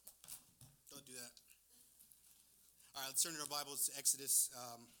Let's turn to our Bibles to Exodus.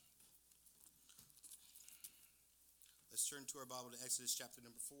 Let's turn to our Bible to Exodus chapter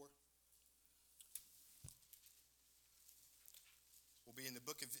number 4. We'll be in the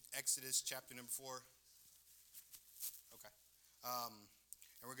book of Exodus chapter number 4. Okay.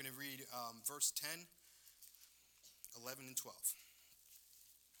 And we're going to read verse 10, 11, and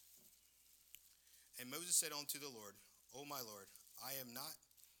 12. And Moses said unto the Lord, O my Lord, I am not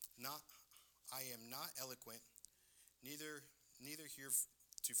eloquent, neither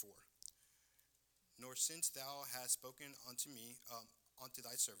heretofore, nor since thou hast spoken unto me, unto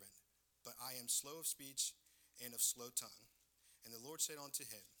thy servant, but I am slow of speech and of slow tongue. And the Lord said unto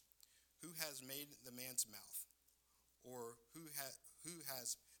him, Who has made the man's mouth? Or who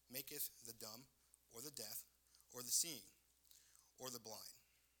has maketh the dumb, or the deaf, or the seeing, or the blind?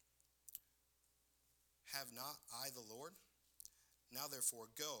 Have not I the Lord? Now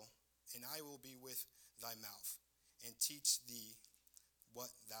therefore go, and I will be with thy mouth, and teach thee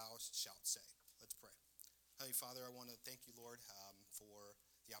what thou shalt say. Let's pray. Heavenly Father, I want to thank you, Lord, for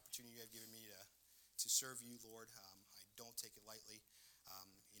the opportunity you have given me to serve you, Lord. I don't take it lightly.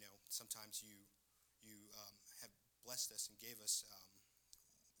 Sometimes you have blessed us and gave us,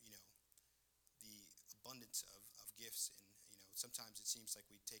 the abundance of gifts, and sometimes it seems like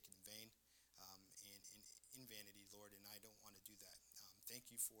we take it in vain, and in vanity, Lord, and I don't want to do that. Thank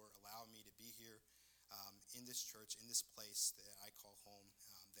you for allowing me to be here in this church, in this place that I call home,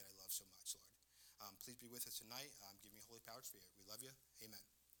 that I love so much, Lord. Please be with us tonight. Give me holy power for you. We love you. Amen.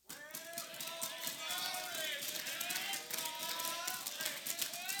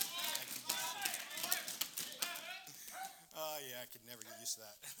 Yeah, I could never get used to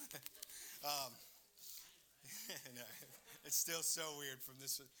that. No, it's still so weird from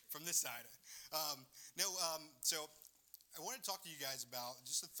this side. So I want to talk to you guys about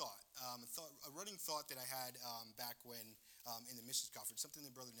just a running thought that I had back when in the missions conference, something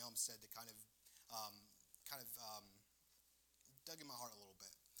that Brother Nelm said that kind of dug in my heart a little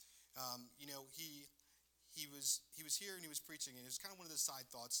bit. He was here and he was preaching, and it was kind of one of the side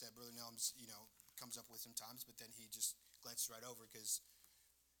thoughts that Brother Nelm's comes up with sometimes, but then he just glances right over because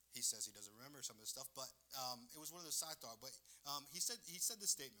he says he doesn't remember some of the stuff. But it was one of those side thoughts. But he said this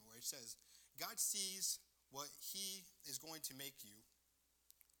statement where he says, God sees what he is going to make you,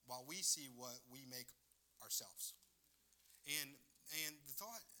 while we see what we make ourselves. And the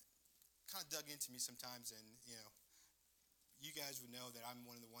thought kind of dug into me sometimes, and you guys would know that I'm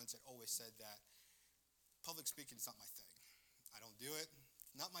one of the ones that always said that public speaking is not my thing. I don't do it.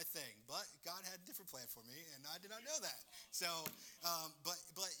 Not my thing. But God had a different plan for me, and I did not know that. So, but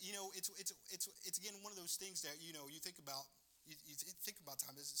it's again one of those things that you think about. You think about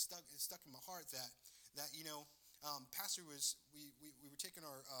time. It's stuck in my heart that Pastor we were taking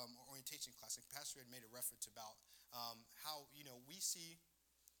our orientation class, and Pastor had made a reference about how we see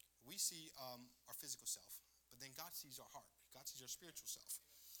our physical self, but then God sees our heart. God sees our spiritual self.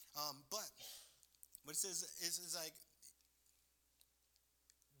 But it says is like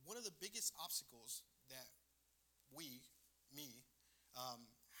one of the biggest obstacles that we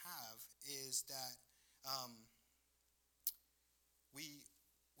have is that we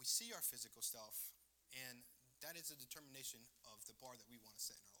see our physical self, and that is a determination of the bar that we want to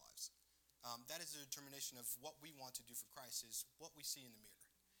set in our lives. That is a determination of what we want to do for Christ, is what we see in the mirror.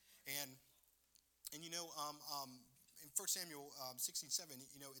 And in 1 Samuel 16:7,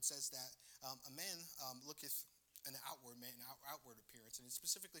 it says that a man looketh an outward appearance, and it's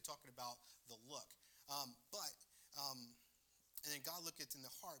specifically talking about the look. And then God looketh in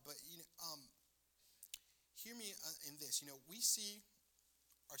the heart. But hear me in this. We see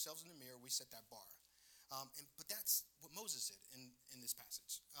ourselves in the mirror. We set that bar. But that's what Moses did in this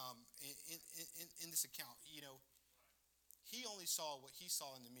passage. In this account, he only saw what he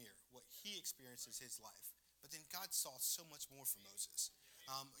saw in the mirror, what he experienced as his life. But then God saw so much more from Moses.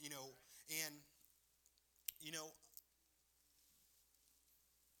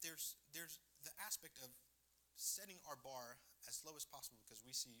 There's the aspect of setting our bar as low as possible because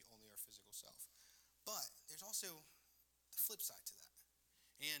we see only our physical self. But there's also the flip side to that.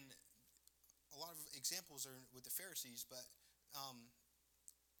 And a lot of examples are with the Pharisees, but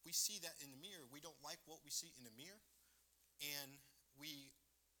we see that in the mirror. We don't like what we see in the mirror, and we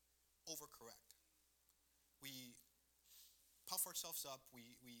overcorrect. We puff ourselves up.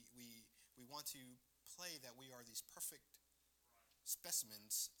 We want to play that we are these perfect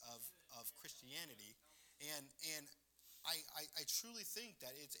specimens of Christianity, and I truly think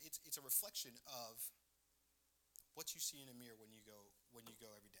that it's a reflection of what you see in the mirror when you go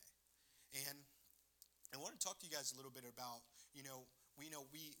every day. And I want to talk to you guys a little bit about we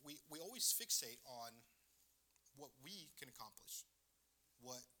always fixate on what we can accomplish,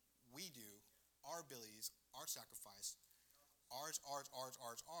 what we do, our abilities, our sacrifice, ours,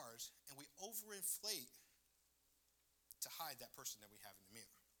 and we overinflate to hide that person that we have in the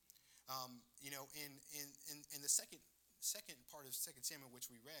mirror. In the second part of Second Samuel,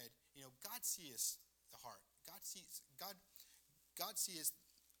 which we read, God sees the heart. God sees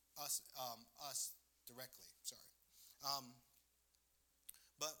us directly. Sorry,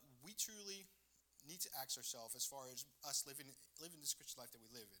 but we truly need to ask ourselves, as far as us living this Christian life that we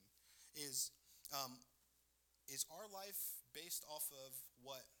live in, is our life based off of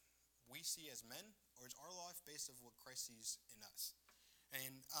what we see as men, or is our life based off what Christ sees in us?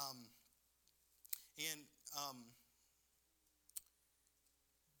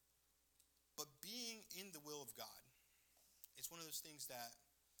 But being in the will of God, it's one of those things that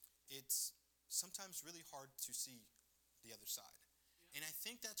it's sometimes really hard to see the other side. And I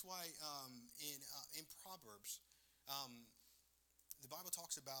think that's why in Proverbs, the Bible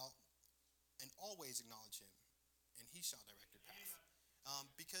talks about, and always acknowledge him, and he shall direct your path.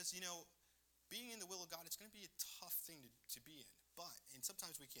 Because, being in the will of God, it's going to be a tough thing to be in. And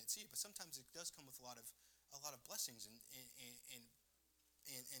sometimes we can't see it, but sometimes it does come with a lot of blessings and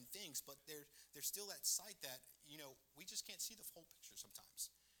things. But there's still that sight that, we just can't see the whole picture sometimes.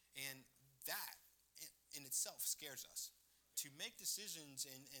 And that in itself scares us. To make decisions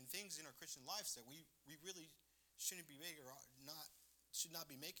and things in our Christian lives that we really shouldn't be making, or should not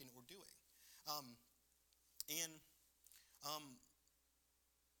be making or doing.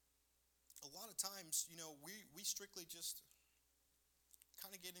 A lot of times, we strictly just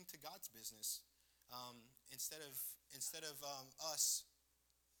kind of get into God's business, instead of us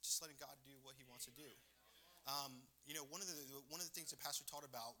just letting God do what he wants to do. One of the things that Pastor taught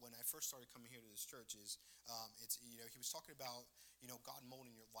about when I first started coming here to this church is, he was talking about, God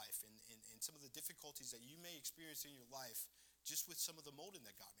molding your life and some of the difficulties that you may experience in your life just with some of the molding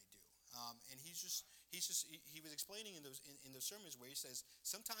that God may do. And he was explaining in those sermons where he says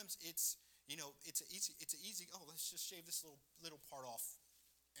sometimes it's an easy let's just shave this little part off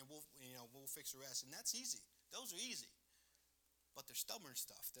and we'll fix the rest, and that's easy. Those are easy. But they're stubborn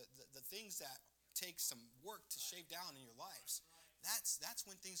stuff. The things that take some work to shave down in your lives, that's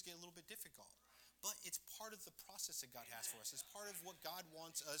when things get a little bit difficult. But it's part of the process that God has for us. It's part of what God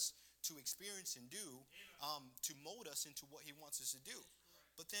wants us to experience and do, to mold us into what he wants us to do.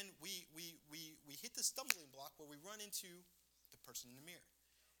 But then we hit the stumbling block where we run into the person in the mirror.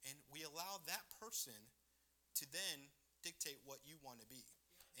 And we allow that person to then dictate what you want to be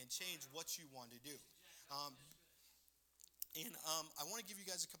and change what you want to do. I want to give you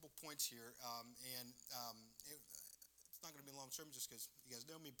guys a couple points here, it's not going to be a long sermon just because you guys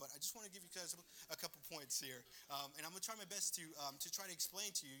know me, but I just want to give you guys a couple points here, and I'm going to try my best to try to explain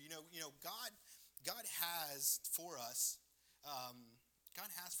to you. God has for us, a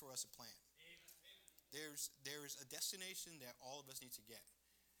plan. There's a destination that all of us need to get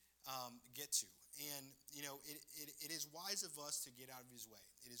to, and it is wise of us to get out of his way.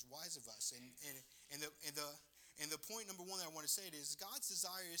 It is wise of us, and the point number one that I want to say is God's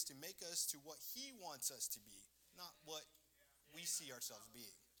desire is to make us to what he wants us to be, not what we see ourselves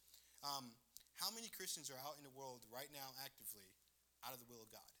being. How many Christians are out in the world right now actively out of the will of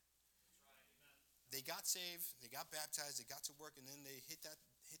God? They got saved, they got baptized, they got to work, and then they hit that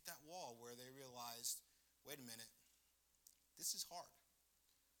wall where they realized, wait a minute, this is hard.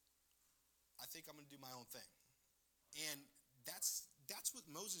 I think I'm going to do my own thing. And that's what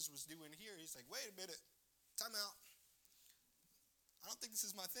Moses was doing here. He's like, wait a minute, time out. I don't think this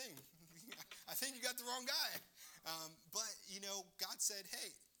is my thing. I think you got the wrong guy. But God said,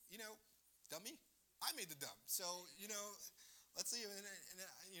 hey, dummy, I made the dumb. So, let's see. And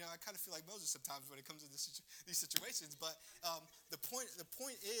I kind of feel like Moses sometimes when it comes to these situations. But the point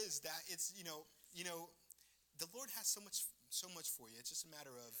is that it's, the Lord has so much for you. It's just a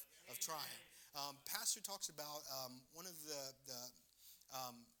matter of trying. Pastor talks about one of the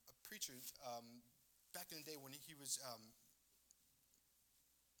preachers back in the day when he was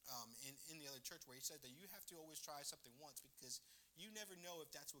in the other church, where he said that you have to always try something once because you never know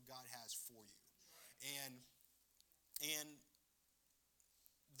if that's what God has for you. And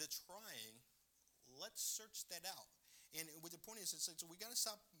the trying, let's search that out. And what the point is, so we got to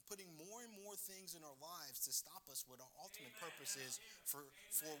stop putting more and more things in our lives to stop us what our ultimate purpose is for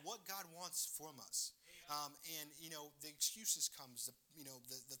what God wants from us. The excuses comes, the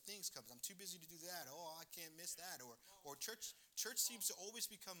things comes. I'm too busy to do that. Oh, I can't miss that. Or church seems to always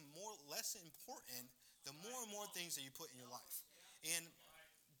become less important the more and more things that you put in your life. And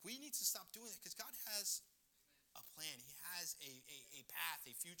we need to stop doing that because God has a plan. He has a path,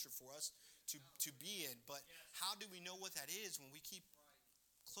 a future for us to be in. But how do we know what that is when we keep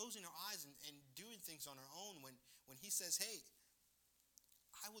closing our eyes and doing things on our own when he says, hey,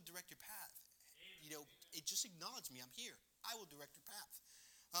 I will direct your path. It just acknowledge me. I'm here. I will direct your path.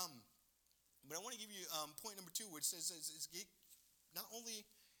 But I want to give you point number 2, which says not only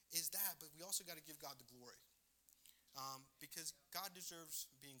is that, but we also got to give God the glory. Because God deserves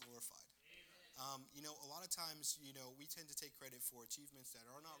being glorified. A lot of times, we tend to take credit for achievements that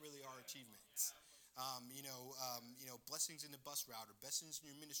are not really our achievements. Blessings in the bus route, or blessings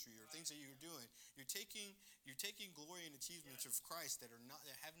in your ministry, or things that you're doing. You're taking glory and achievements of Christ that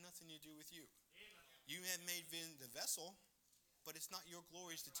have nothing to do with you. You have made Vin the vessel, but it's not your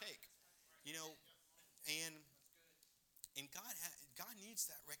glories to take. And God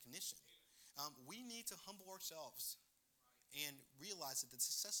needs that recognition. We need to humble ourselves and realize that the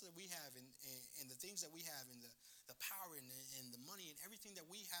success that we have and the things that we have and the power and the money and everything that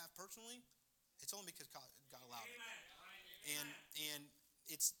we have personally, it's only because God allowed it. And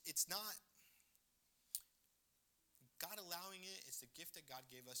it's not God allowing it. It's the gift that God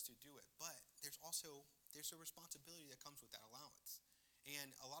gave us to do it. But there's a responsibility that comes with that allowance.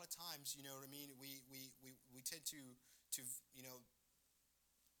 And a lot of times, we tend to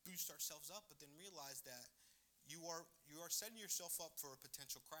boost ourselves up, but then realize that you are setting yourself up for a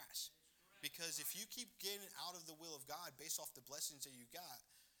potential crash. Because if you keep getting out of the will of God based off the blessings that you get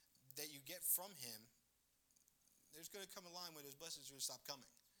from him, there's going to come a line where those blessings are going to stop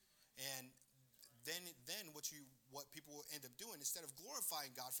coming. And then what people will end up doing, instead of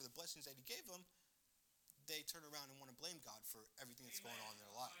glorifying God for the blessings that he gave them, they turn around and want to blame God for everything that's going on in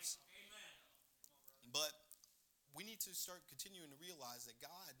their lives. But we need to start continuing to realize that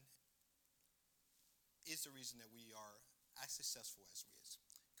God is the reason that we are as successful as we is.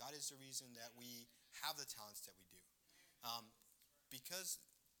 God is the reason that we have the talents that we do. Because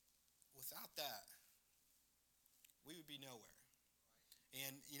without that, we would be nowhere.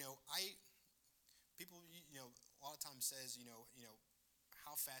 And people a lot of times says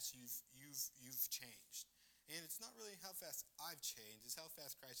how fast you've changed, and it's not really how fast I've changed; it's how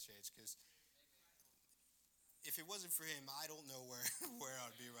fast Christ changed. Because if it wasn't for him, I don't know where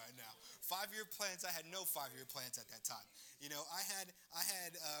I'd be right now. 5-year plans, I had no 5-year plans at that time. I had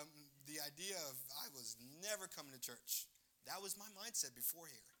the idea of I was never coming to church. That was my mindset before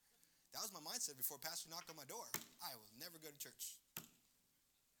here. That was my mindset before Pastor knocked on my door. I will never go to church.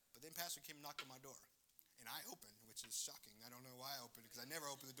 But then Pastor came and knocked on my door. And I opened, which is shocking. I don't know why I opened it, because I never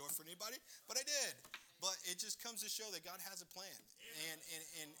opened the door for anybody, but I did. But it just comes to show that God has a plan. And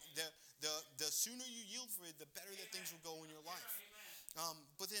the sooner you yield for it, the better that things will go in your life.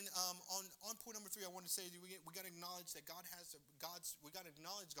 But then on point number 3, I want to say we got to acknowledge that we got to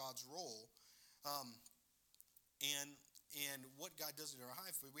acknowledge God's role, and what God does in our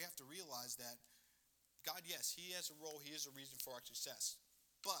life. We have to realize that God, yes, he has a role. He is a reason for our success.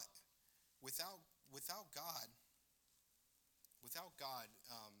 But without God, without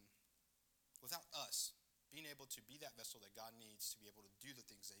us being able to be that vessel that God needs to be able to do the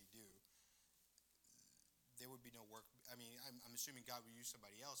things that he do, there would be no work. I mean, I'm assuming God would use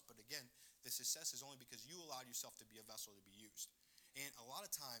somebody else, but again, the success is only because you allowed yourself to be a vessel to be used. And a lot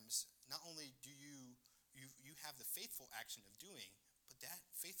of times, not only do you have the faithful action of doing, but that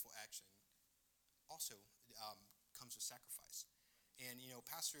faithful action also comes with sacrifice. And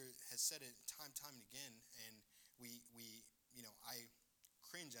Pastor has said it time and again, and I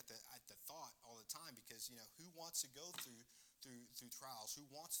cringe at the thought all the time, because who wants to go through trials? Who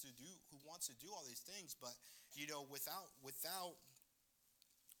wants to do all these things? But without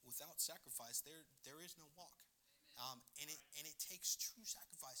sacrifice, there is no walk. And it takes true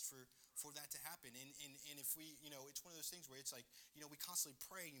sacrifice for that to happen. And if we, it's one of those things where it's like, we constantly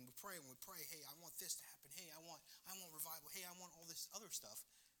pray and we pray and we pray. Hey, I want this to happen. Hey, I want revival. Hey, I want all this other stuff.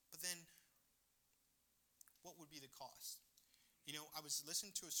 But then, what would be the cost? I was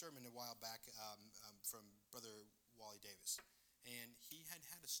listening to a sermon a while back from Brother Wally Davis, and he had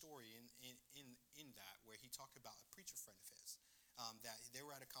a story in that where he talked about a preacher friend of his. That they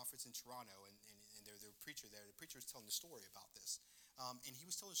were at a conference in Toronto, and there was a preacher there. The preacher was telling the story about this, and he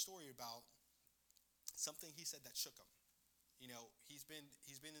was telling a story about something he said that shook him. He's been in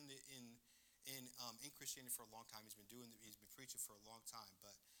Christianity for a long time. He's been preaching for a long time,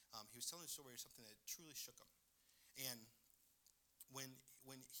 but he was telling a story of something that truly shook him. And when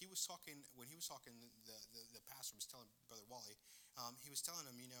he was talking, the pastor was telling Brother Wally, he was telling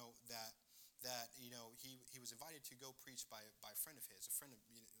him, that he was invited to go preach by a friend of his, a friend of,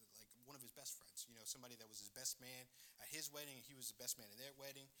 like one of his best friends, somebody that was his best man at his wedding, and he was the best man at their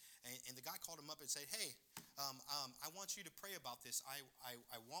wedding. And the guy called him up and said, hey, I want you to pray about this. I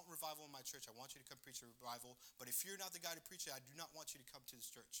want revival in my church. I want you to come preach a revival. But if you're not the guy to preach it, I do not want you to come to this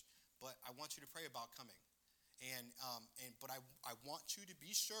church. But I want you to pray about coming. But I want you to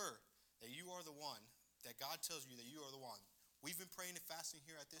be sure that you are the one, that God tells you that you are the one. We've been praying and fasting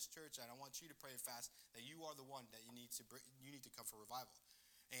here at this church, and I want you to pray and fast that you are the one that you need to come for revival.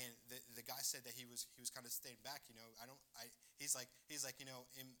 And the guy said that he was kind of staying back. He's like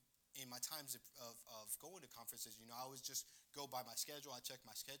in my times of going to conferences, I always just go by my schedule. I check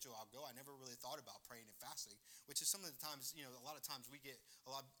my schedule. I'll go. I never really thought about praying and fasting, which is some of the times, a lot of times we get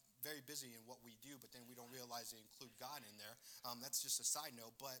very busy in what we do, but then we don't realize they include God in there. That's just a side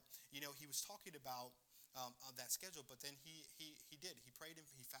note. But he was talking about that schedule, but then he did. He prayed and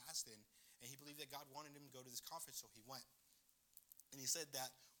he fasted, and he believed that God wanted him to go to this conference, so he went. And he said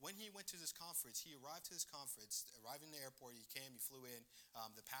that when he went to this conference, he arrived in the airport, he came, he flew in.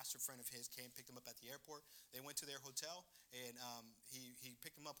 The pastor friend of his came, picked him up at the airport. They went to their hotel, and he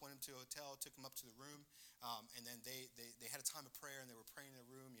picked him up, went him to a hotel, took him up to the room, and then they had a time of prayer, and they were praying in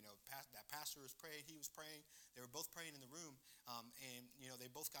the room. That pastor was praying, he was praying. They were both praying in the room, and they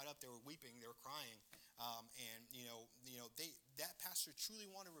both got up, they were weeping, they were crying. That pastor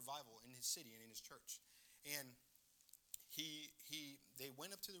truly wanted revival in his city and in his church. And they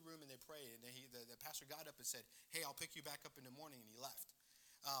went up to the room and they prayed, and then the pastor got up and said, hey, I'll pick you back up in the morning, and he left.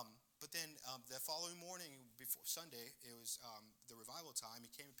 But then the following morning, before Sunday, it was the revival time.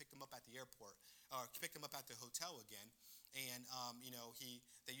 He came and picked him up at the airport, picked him up at the hotel again. And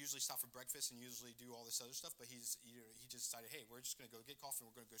they usually stop for breakfast and usually do all this other stuff, but he just decided, hey, we're just going to go get coffee and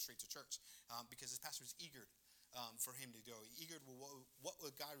we're going to go straight to church, because this pastor was eager for him to go, eager to what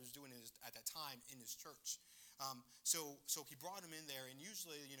God was doing at that time in his church. So he brought him in there, and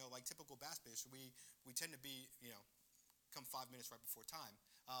usually, like typical Bass Base, we tend to be, come 5 minutes right before time.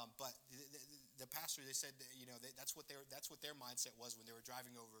 But the pastor, they said that, that's what their mindset was when they were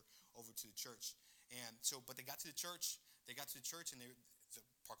driving over to the church. And so, but they got to the church, and the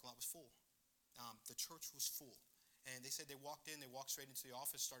parking lot was full. The church was full. And they said they walked straight into the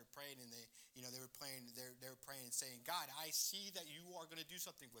office, started praying, and they were praying and saying, God, I see that you are going to do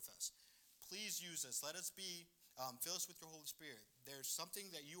something with us. Please use us. Let us fill us with your Holy Spirit. There's something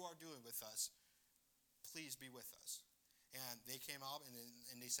that you are doing with us. Please be with us. And they came out,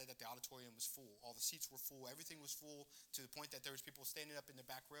 and they said that the auditorium was full. All the seats were full. Everything was full, to the point that there was people standing up in the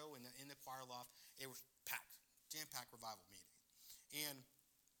back row and in the choir loft. It was packed, jam-packed revival meeting. And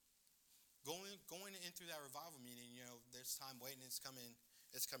going in through that revival meeting, there's time waiting. It's coming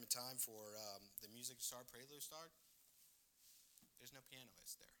time for the music to start, prelude to start. There's no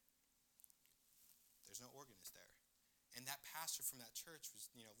pianist there. There's no organist there. And that pastor from that church was,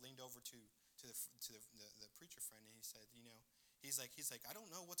 leaned over to the preacher friend, and he said, he's like, I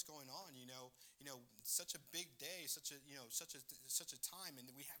don't know what's going on, such a big day, such a time, and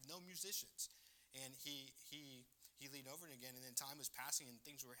we have no musicians. And he leaned over again, and then time was passing, and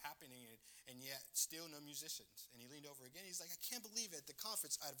things were happening, and yet still no musicians. And he leaned over again. He's like, I can't believe it. At the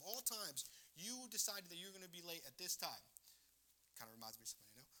conference, out of all times, you decided that you're going to be late at this time. Kind of reminds me of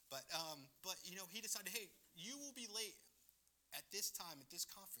somebody I know. But he decided, hey, you will be late at this time at this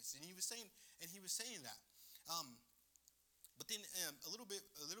conference, and he was saying that. But then a little bit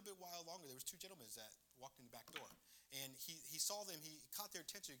while longer, there was two gentlemen that walked in the back door, and he saw them. He caught their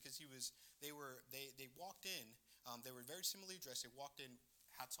attention because they walked in. They were very similarly dressed. They walked in,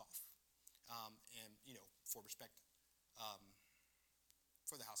 hats off, and for respect,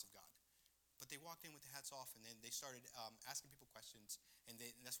 for the house of God. But they walked in with the hats off, and then they started asking people questions, and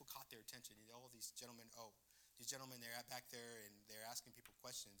that's what caught their attention. And all these gentlemen, they're back there, and they're asking people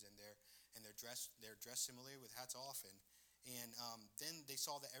questions, and they're dressed similarly with hats off, and then they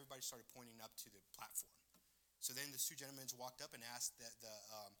saw that everybody started pointing up to the platform. So then the two gentlemen walked up and asked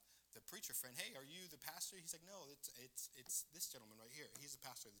the preacher friend, hey, are you the pastor? He's like, no, it's this gentleman right here. He's the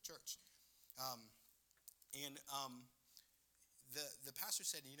pastor of the church. The pastor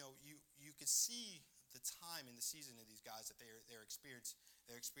said, you could see the time and the season of these guys, that they're experienced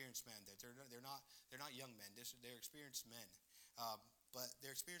men. That they're not young men. They're experienced men, but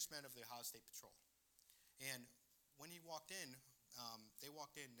they're experienced men of the Ohio State Patrol. And when he walked in, they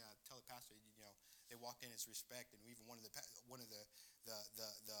walked in. Tell the pastor, they walked in as respect, and even one of the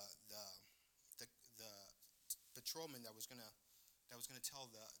patrolmen that was gonna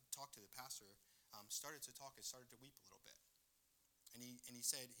talk to the pastor started to talk and started to weep a little bit. And he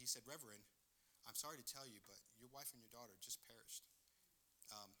said, Reverend, I'm sorry to tell you, but your wife and your daughter just perished,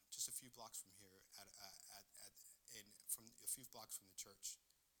 just a few blocks from here, from a few blocks from the church.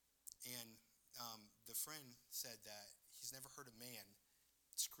 And the friend said that he's never heard a man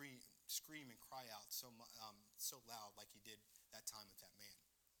scream and cry out so loud like he did that time with that man.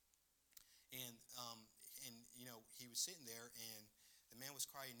 And he was sitting there, and the man was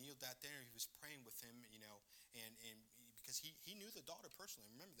crying. He kneeled out there, and he was praying with him, and because he knew the daughter personally.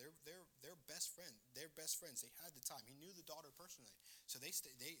 Remember, they're best friend. They're best friends. They had the time. He knew the daughter personally. So they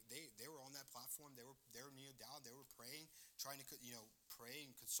were on that platform. They were kneeled down. They were praying, trying to pray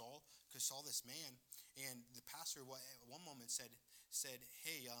and console this man. And the pastor at one moment said,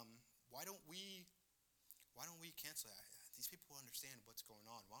 "Hey, why don't we cancel that? These people understand what's going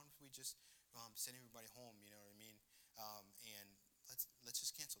on. Why don't we just send everybody home? You know what I mean? And let's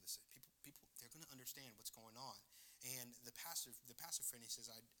just cancel this. People, they're going to understand what's going on." And the pastor friend, he says,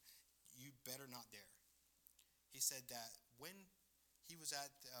 "You better not dare." He said that when he was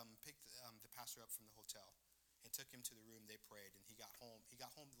picked the pastor up from the hotel and took him to the room, they prayed, and he got home. He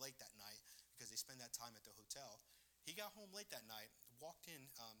got home late that night because they spend that time at the hotel. He got home late that night, walked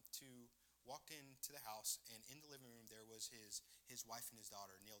into the house, and in the living room there was his wife and his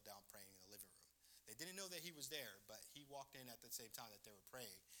daughter kneeled down praying in the living room. They didn't know that he was there, but he walked in at the same time that they were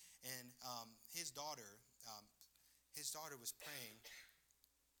praying. And his daughter was praying,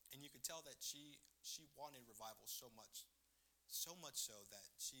 and you could tell that she wanted revival so much so that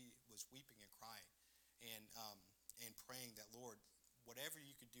she was weeping and crying, and praying that, "Lord, whatever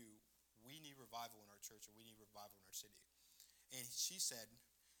you could do, we need revival in our church, or we need revival in our city." And she said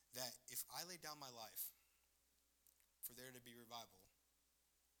that if I lay down my life for there to be revival,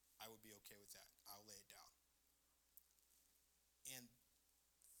 I would be okay with that. I'll lay it down. And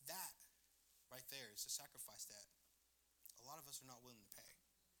that right there is a sacrifice that a lot of us are not willing to pay.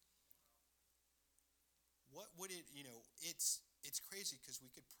 What would it, it's crazy because we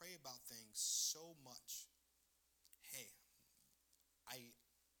could pray about things so much. Hey,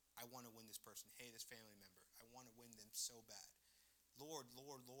 I want to win this person. Hey, this family member, I want to win them so bad. Lord,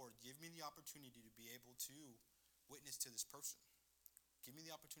 Lord, Lord, give me the opportunity to be able to witness to this person. Give me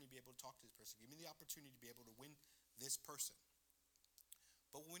the opportunity to be able to talk to this person. Give me the opportunity to be able to win this person.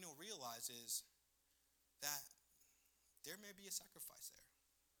 But what we don't realize is that there may be a sacrifice there.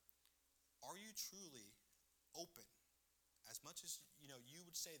 Are you truly open? As much as you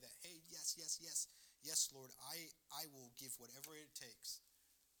would say that, "Hey, yes, yes, yes, yes, Lord, I will give whatever it takes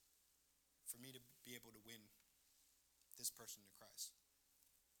for me to be able to win this person to Christ."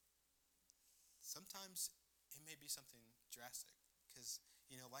 Sometimes it may be something drastic because,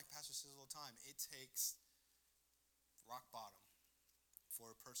 like Pastor says all the time, it takes rock bottom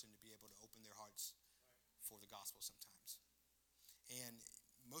for a person to be able to open their hearts for the gospel sometimes. And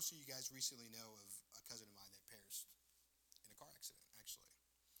most of you guys recently know of a cousin of mine that perished in a car accident, actually.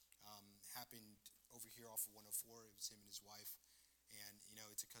 Happened over here off of 104. It was him and his wife. And,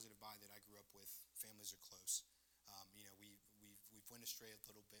 it's a cousin of mine that I grew up with. Families are close. We've went astray a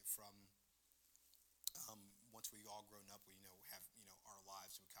little bit from, once we all grown up, we, have, our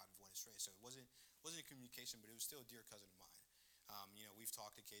lives, and we kind of went astray. So it wasn't a communication, but it was still a dear cousin of mine. We've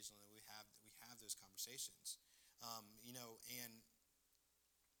talked occasionally. We have those conversations. And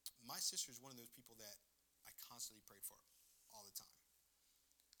my sister is one of those people that I constantly prayed for all the time.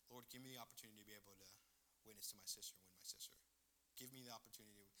 Lord, give me the opportunity to be able to witness to my sister and win my sister. Give me the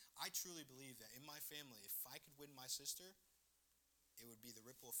opportunity. I truly believe that in my family, if I could win my sister, it would be the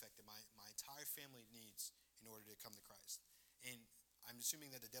ripple effect that my entire family needs in order to come to Christ. And I'm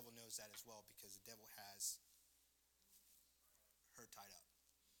assuming that the devil knows that as well, because the devil has her tied up.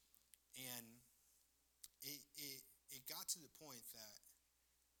 And it got to the point that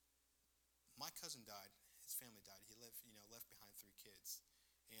my cousin died. His family died. He left behind 3 kids,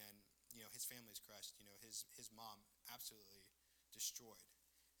 and his family's crushed. His mom absolutely destroyed.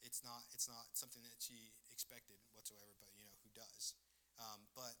 It's not something that she expected whatsoever, but who does?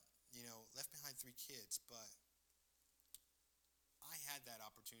 But left behind 3 kids. But I had that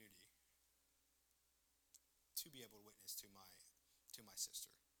opportunity to be able to witness to my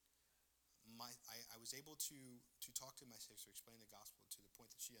sister. I was able to talk to my sister, explain the gospel to the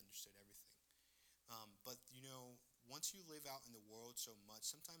point that she understood everything. But once you live out in the world so much,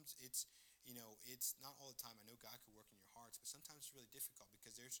 sometimes it's not all the time. I know God could work in your hearts, but sometimes it's really difficult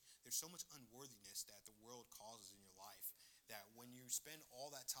because there's so much unworthiness that the world causes in your life, that when you spend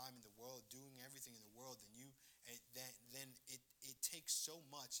all that time in the world doing everything in the world, then it takes so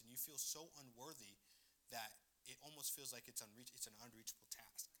much, and you feel so unworthy that it almost feels like it's an unreachable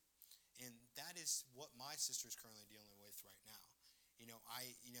task. And that is what my sister is currently dealing with right now. And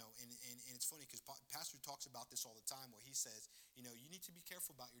it's funny because Pastor talks about this all the time, where he says, you need to be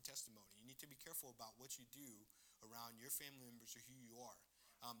careful about your testimony. You need to be careful about what you do around your family members or who you are.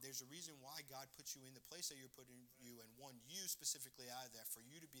 There's a reason why God put you in the place that you're putting you and won you specifically out of that for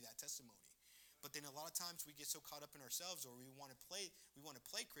you to be that testimony. But then a lot of times we get so caught up in ourselves, or we want to play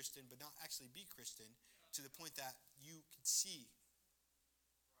Christian, but not actually be Christian, to the point that you can see,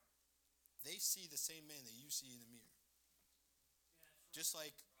 they see the same man that you see in the mirror. Just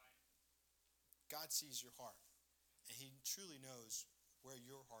like God sees your heart, and He truly knows where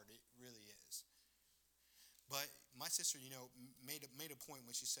your heart it really is. But my sister, made a point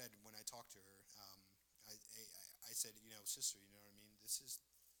when she said, when I talked to her, I said, sister, you know what I mean? This is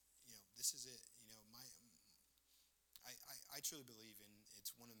it. I truly believe in,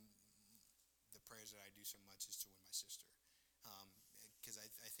 it's one of the prayers that I do so much is to win my sister. Because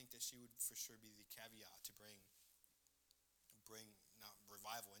I think that she would for sure be the caveat to bring not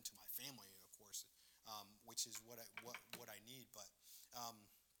revival into my family, of course, which is what I need. But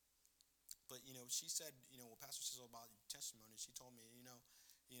she said, what Pastor says about testimony. She told me,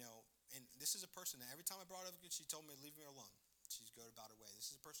 and this is a person that every time I brought it up, she told me, leave me alone. She's go about her way. This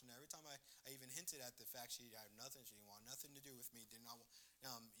is a person that every time I even hinted at the fact she had nothing, she didn't want nothing to do with me. Did not,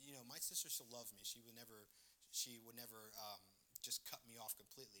 my sister still loved me. She would never just cut me off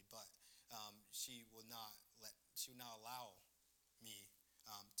completely. But she would not allow me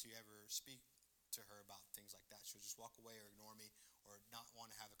to ever speak to her about things like that. She would just walk away or ignore me or not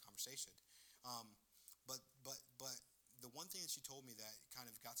want to have a conversation. But the one thing that she told me that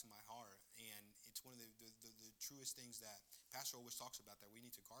kind of got to my heart, and it's one of the truest things that Pastor always talks about that we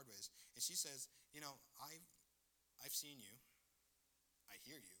need to guard with, and she says, I've seen you, I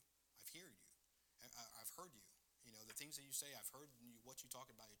hear you, I've heard you, I've heard you. The things that you say, I've heard what you talk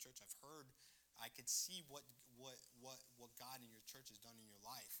about your church. I could see what God in your church has done in your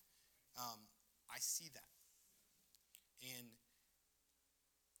life. I see that, and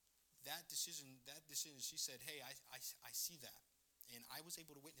that decision, she said, hey, I see that. And I was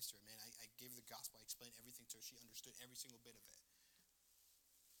able to witness to her, man. I gave her the gospel. I explained everything to her. She understood every single bit of it.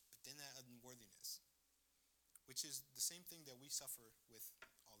 But then that unworthiness, which is the same thing that we suffer with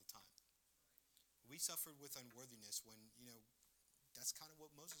all the time. We suffered with unworthiness when, that's kind of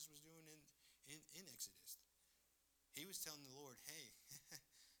what Moses was doing in Exodus. He was telling the Lord, hey,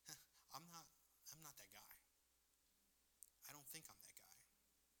 I'm not that guy. I don't think I'm that guy.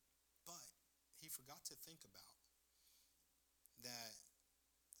 But he forgot to think about that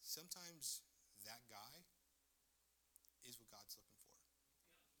sometimes that guy is what God's looking for.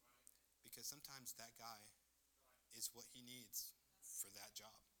 Because sometimes that guy is what he needs for that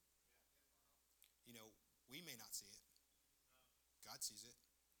job. We may not see it. God sees it.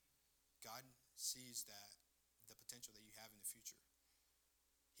 God sees that the potential that you have in the future.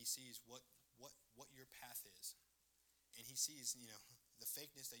 He sees what your path is. And he sees, the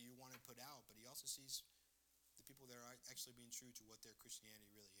fakeness that you want to put out, but he also sees the people that are actually being true to what their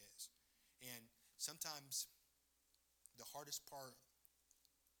Christianity really is. And sometimes the hardest part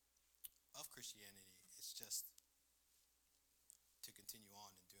of Christianity is just to continue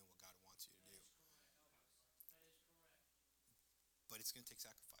on and doing what God wants you to do. But it's going to take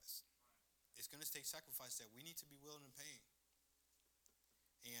sacrifice. It's going to take sacrifice that we need to be willing to pay.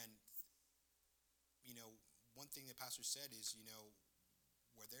 And, one thing that Pastor said is,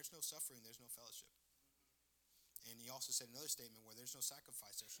 where there's no suffering, there's no fellowship. And he also said another statement, where there's no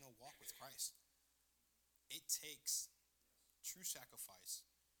sacrifice, there's no walk with Christ. It takes true sacrifice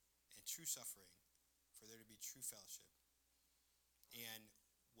and true suffering for there to be true fellowship. And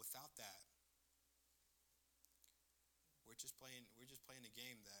without that, we're just playing a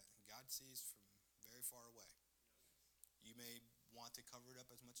game that God sees from very far away. You may want to cover it up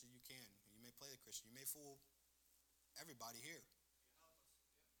as much as you can. You may play the Christian. You may fool everybody here.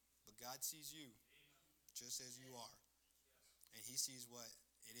 But God sees you just as you are. And he sees what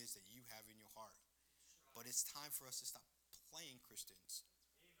it is that you have in your heart. But it's time for us to stop playing Christians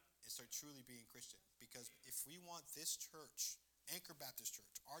and start truly being Christian. Because if we want this church, Anchor Baptist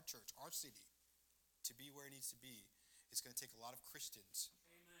Church, our city, to be where it needs to be, it's going to take a lot of Christians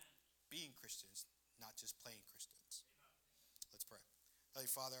being Christians, not just playing Christians. Let's pray. Heavenly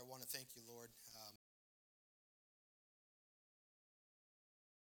Father, I want to thank you, Lord.